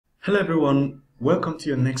Hello everyone, welcome to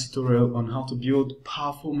your next tutorial on how to build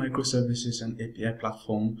powerful microservices and API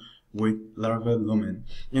platform with Laravel Lumen.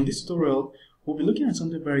 In this tutorial, we'll be looking at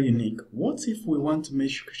something very unique. What if we want to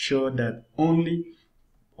make sure that only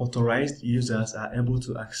authorized users are able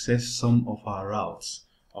to access some of our routes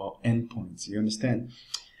or endpoints? You understand?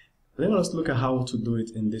 Let us look at how to do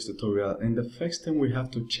it in this tutorial. And the first thing we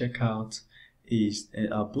have to check out is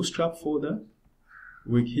our bootstrap folder.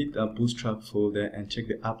 We hit a bootstrap folder and check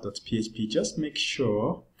the app.php. Just make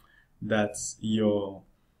sure that your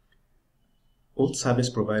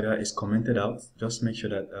AuthServiceProvider is commented out. Just make sure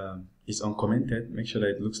that it's uncommented. Make sure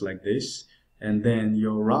that it looks like this. And then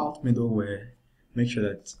your route middleware, make sure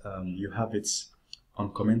that you have it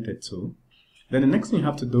uncommented too. Then the next thing you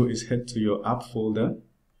have to do is head to your app folder.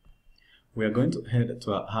 We are going to head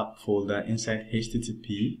to our app folder inside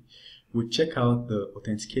HTTP. We check out the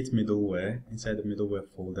authenticate middleware inside the middleware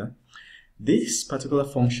folder. This particular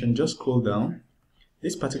function, just scroll down.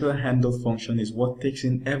 This particular handle function is what takes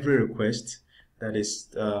in every request that is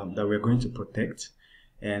that we're going to protect,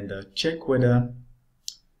 and check whether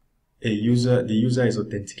the user is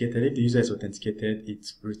authenticated. If the user is authenticated,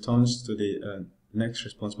 it returns to the next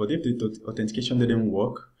response. But if the authentication didn't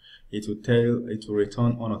work, it will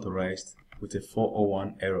return unauthorized with a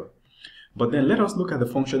 401 error. But then let us look at the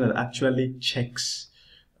function that actually checks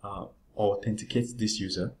or authenticates this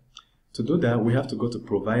user. To do that, we have to go to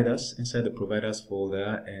providers inside the providers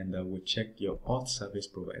folder, and we check your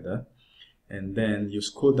AuthServiceProvider, and then you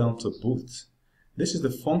scroll down to boot. This is the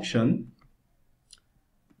function.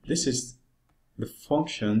 This is the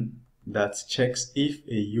function that checks if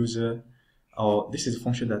a user, or this is the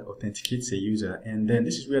function that authenticates a user. And then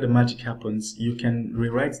this is where the magic happens. You can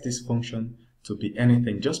rewrite this function to be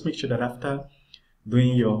anything. Just make sure that after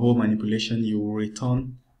doing your whole manipulation, you will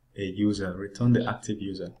return a user, return the active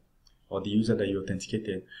user or the user that you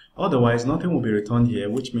authenticated. Otherwise, nothing will be returned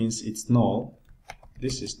here, which means it's null.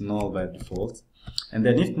 This is null by default. And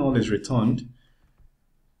then if null is returned,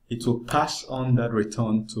 it will pass on that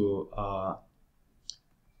return to our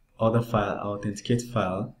other file, our authenticate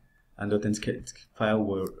file, and the authenticate file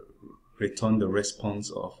will return the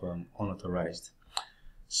response of unauthorized.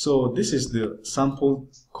 So this is the sample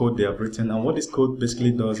code they have written, and what this code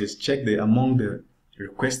basically does is check among the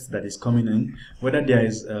requests that is coming in, whether there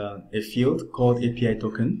is a field called API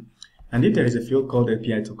token, and if there is a field called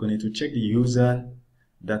API token, it will check the user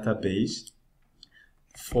database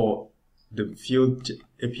for the field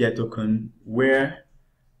API token where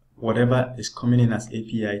whatever is coming in as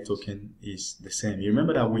API token is the same. You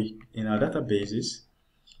remember that in our databases,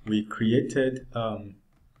 we created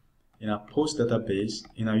in our post database,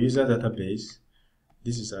 in our user database,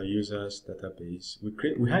 this is our users database,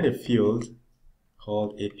 we had a field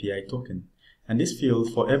called API token. And this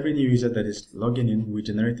field, for every new user that is logging in, we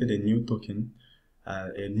generated a new token,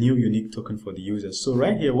 a new unique token for the user. So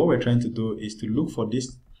right here, what we're trying to do is to look for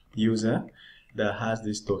this user that has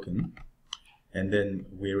this token, and then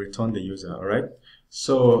we return the user, all right?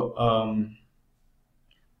 So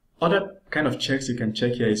other kind of checks you can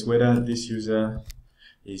check here is whether this user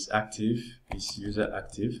is active, is user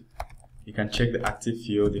active. You can check the active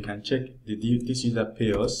field. You can check this user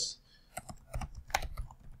pay us.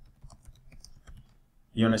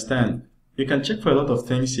 You understand? You can check for a lot of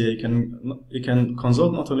things here. You can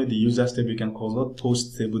consult not only the users table, you can consult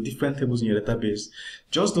post table, different tables in your database.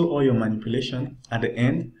 Just do all your manipulation. At the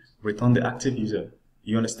end, return the active user.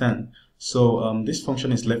 You understand? So this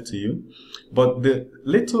function is left to you. But the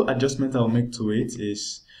little adjustment I'll make to it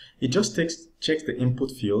is it just checks the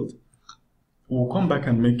input field. We'll come back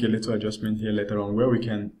and make a little adjustment here later on where we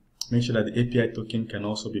can make sure that the API token can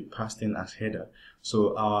also be passed in as header.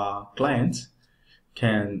 So our client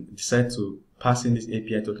can decide to pass in this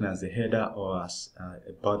API token as a header or as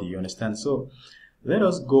a body, you understand? So let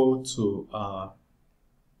us go to,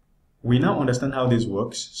 we now understand how this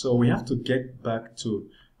works. So we have to get back to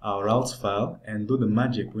our routes file and do the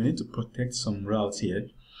magic. We need to protect some routes here.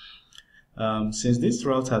 Since these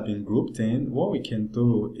routes have been grouped in, what we can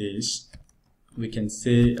do is we can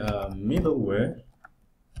say middleware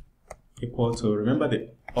equal to, remember the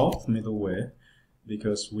auth middleware,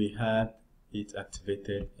 because we had it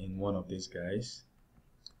activated in one of these guys.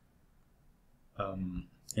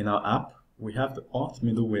 In our app, we have the auth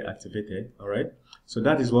middleware activated, all right? So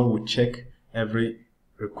that is what we check every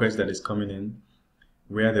request that is coming in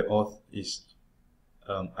where the auth is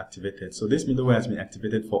activated. So this middleware has been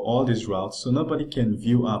activated for all these routes, so nobody can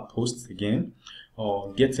view our posts again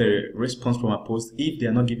or get a response from our post if they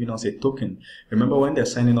are not giving us a token. Remember, when they're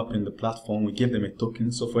signing up in the platform, we give them a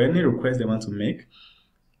token. So for any request they want to make,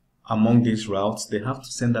 among these routes, they have to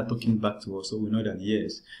send that token back to us, so we know that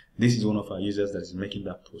yes, this is one of our users that is making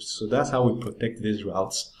that post. So that's how we protect these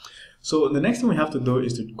routes. So the next thing we have to do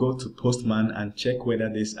is to go to Postman and check whether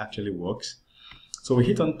this actually works. So we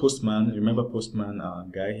hit on Postman, remember Postman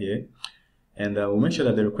guy here, and we'll make sure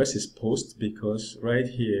that the request is post, because right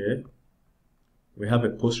here we have a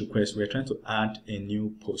post request. We're trying to add a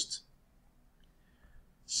new post.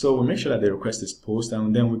 So we make sure that the request is post,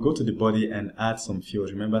 and then we go to the body and add some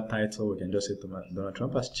fields. Remember title, we can just say Donald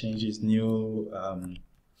Trump has changed his new,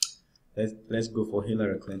 let's go for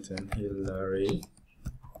Hillary Clinton. Hillary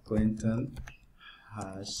Clinton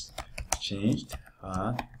has changed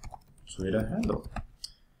her Twitter handle.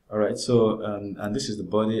 Alright, so and this is the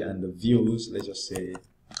body, and the views, let's just say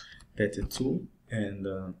 32, and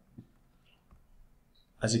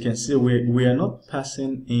as you can see, we are not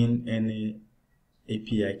passing in any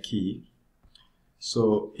API key.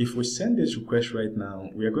 So if we send this request right now,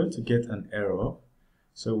 we are going to get an error.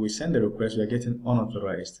 So we send the request, we are getting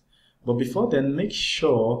unauthorized. But before then, make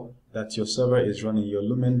sure that your server is running, your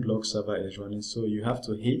Lumen blog server is running. So you have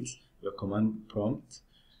to hit your command prompt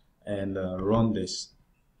and run this.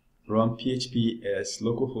 Run php as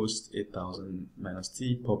localhost 8000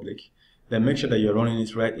 -t public. Then make sure that you're running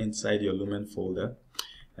it right inside your Lumen folder.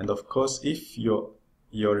 And of course, if your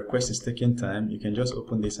request is taking time, you can just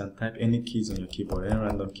open this and type any keys on your keyboard, any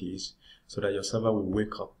random keys, so that your server will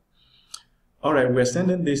wake up. Alright, we're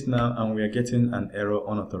sending this now and we are getting an error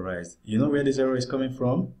unauthorized. You know where this error is coming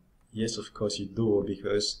from? Yes, of course you do,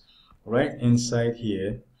 because right inside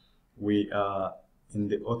here, we are in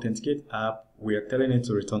the authenticate app, we are telling it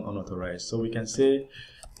to return unauthorized. So we can say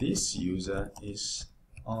this user is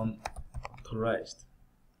unauthorized.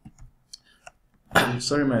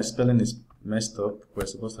 Sorry, my spelling is messed up. We're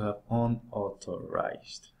supposed to have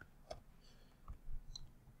unauthorized.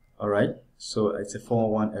 Alright, so it's a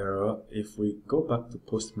 401 error. If we go back to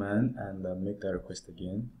Postman and make that request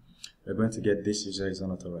again, we're going to get this user is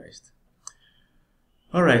unauthorized.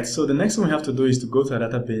 Alright, so the next thing we have to do is to go to a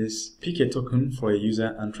database, pick a token for a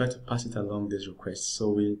user and try to pass it along this request. So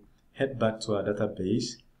we head back to our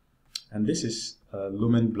database, and this is a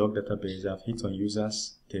Lumen blog database. I've hit on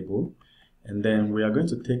users table, and then we are going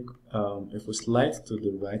to take, if we slide to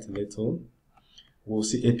the right a little, we'll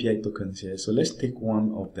see API tokens here. So let's take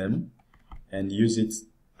one of them and use it,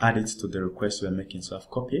 add it to the request we're making. So I've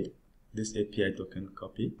copied this API token,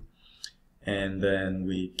 copy. And then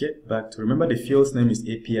we get back to, remember the field's name is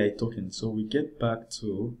API token. So we get back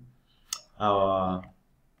to our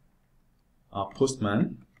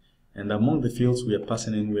Postman, and among the fields we are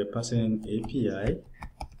passing in API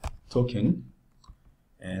token,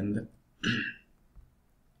 and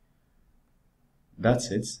that's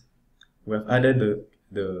it. We have added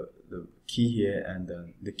the key here and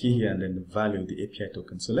the key here, and then the value of the API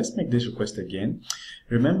token. So let's make this request again.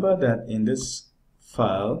 Remember that in this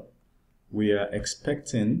file we are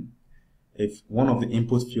expecting if one of the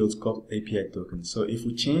input fields called API token. So if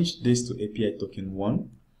we change this to API token 1,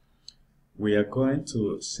 we are going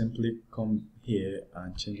to simply come here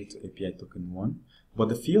and change it to API token 1. But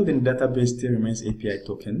the field in database still remains API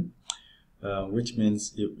token, which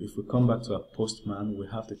means if we come back to our Postman, we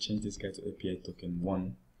have to change this guy to API token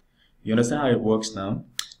 1. You understand how it works now?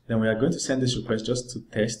 Then we are going to send this request just to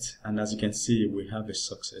test, and as you can see, we have a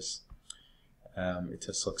success. It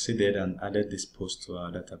has succeeded and added this post to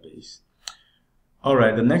our database.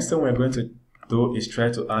 Alright, the next thing we're going to do is try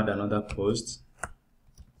to add another post.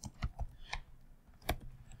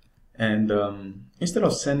 And instead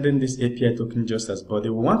of sending this API token just as body,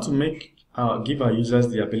 we want to give our users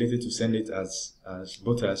the ability to send it as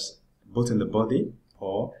both in the body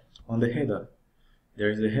or on the header. There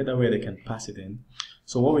is a header where they can pass it in.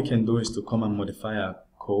 So what we can do is to come and modify our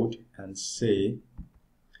code and say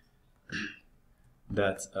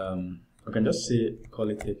that we can just say, call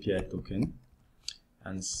it API token,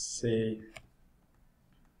 and say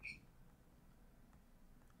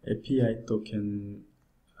API token,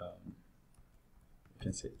 you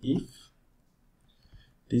can say if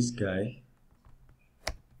this guy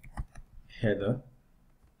header,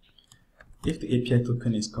 if the API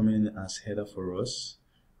token is coming in as header for us,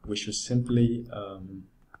 we should simply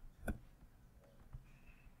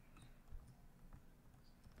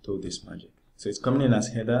do this magic. So it's coming in as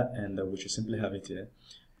header, and we should simply have it here.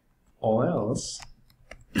 Or else,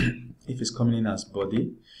 if it's coming in as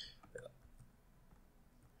body,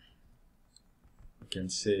 we can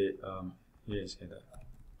say here is header.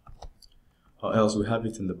 Or else we have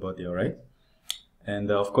it in the body, alright?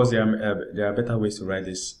 And of course, there are better ways to write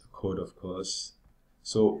this code, of course.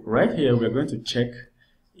 So right here, we're going to check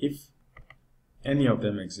if any of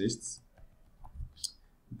them exists.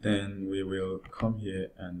 then we will come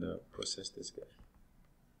here and process this guy.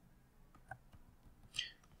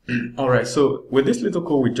 Alright, so with this little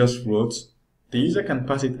code we just wrote, the user can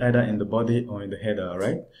pass it either in the body or in the header,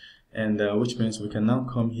 right? And which means we can now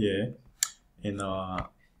come here in our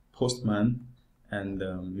Postman and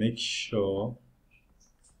make sure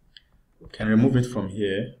we can remove it from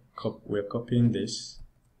here. We're copying this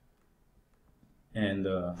and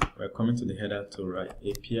we're coming to the header to write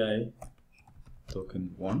API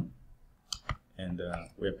token 1 and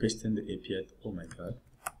we're pasting the API. Oh my god.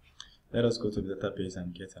 Let us go to the database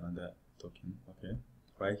and get another token. Okay,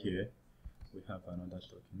 right here we have another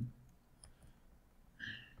token.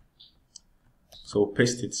 So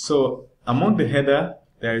paste it. So among the header,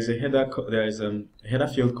 there is a header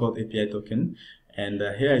field called API token, and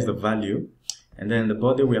here is the value. And then in the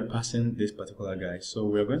body we are passing this particular guy. So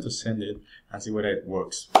we are going to send it and see whether it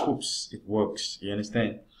works. Oops, it works. You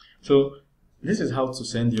understand? So this is how to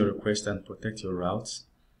send your request and protect your routes.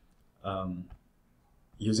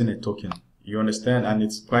 Using a token, you understand, and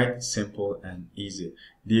it's quite simple and easy.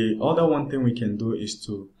 The other one thing we can do is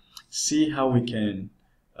to see how we can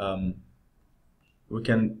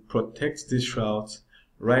protect this route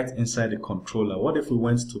right inside the controller. What if we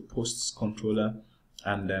went to posts controller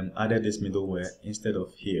and added this middleware instead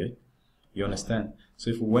of here? You understand?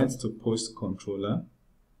 So if we went to post controller,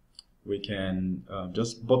 we can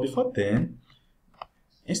but before then,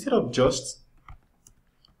 instead of just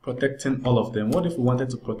protecting all of them, what if we wanted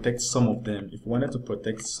to protect some of them? If we wanted to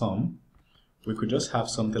protect some, we could just have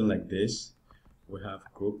something like this. We have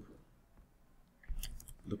group,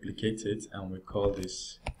 duplicate it, and we call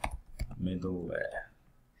this middleware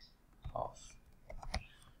auth.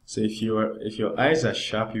 So if your eyes are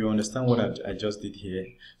sharp, you understand what I just did here.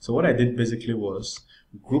 So what I did basically was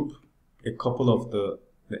group a couple of the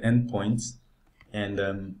endpoints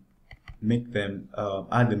and make them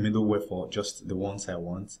add the middleware for just the ones I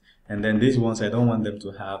want, and then these ones I don't want them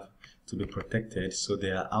to be protected, so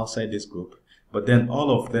they are outside this group, but then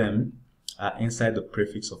all of them are inside the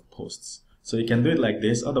prefix of posts. So you can do it like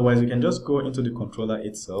this. Otherwise you can just go into the controller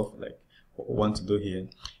itself, like what we want to do here,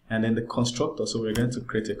 and then the constructor. So we're going to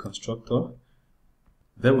create a constructor.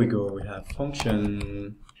 There we go. We have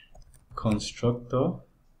function constructor,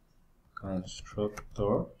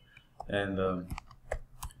 and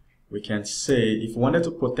we can say if we wanted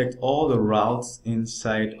to protect all the routes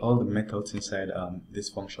inside, all the methods inside this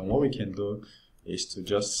function, what we can do is to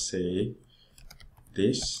just say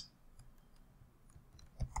this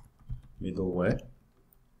middleware.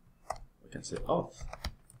 We can say auth.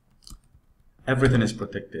 Everything is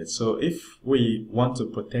protected. So if we want to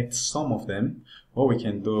protect some of them, what we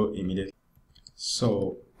can do immediately.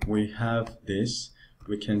 So we have this.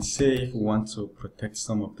 We can say if we want to protect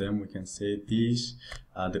some of them, we can say these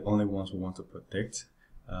are the only ones we want to protect.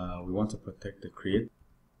 We want to protect the create,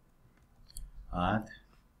 add,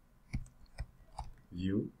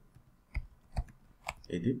 view,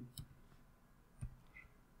 edit,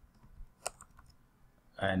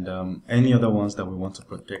 and any other ones that we want to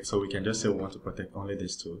protect. So we can just say we want to protect only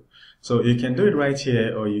these two. So you can do it right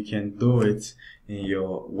here, or you can do it in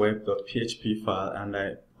your web.php file, and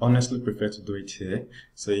I honestly prefer to do it here.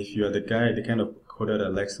 So if you are the kind of coder that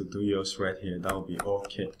likes to do yours right here, that will be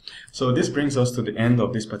okay. So this brings us to the end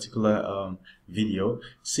of this particular video.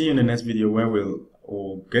 See you in the next video where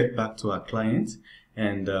we'll get back to our client.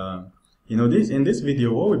 And in this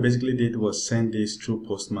video, what we basically did was send this through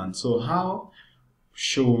Postman. So how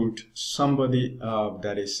should somebody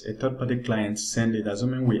that is a third-party client send it,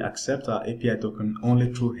 assuming we accept our API token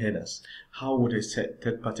only through headers? How would a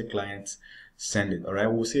third-party client send it? All right,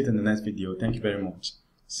 we'll see it in the next video. Thank you very much.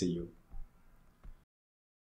 See you.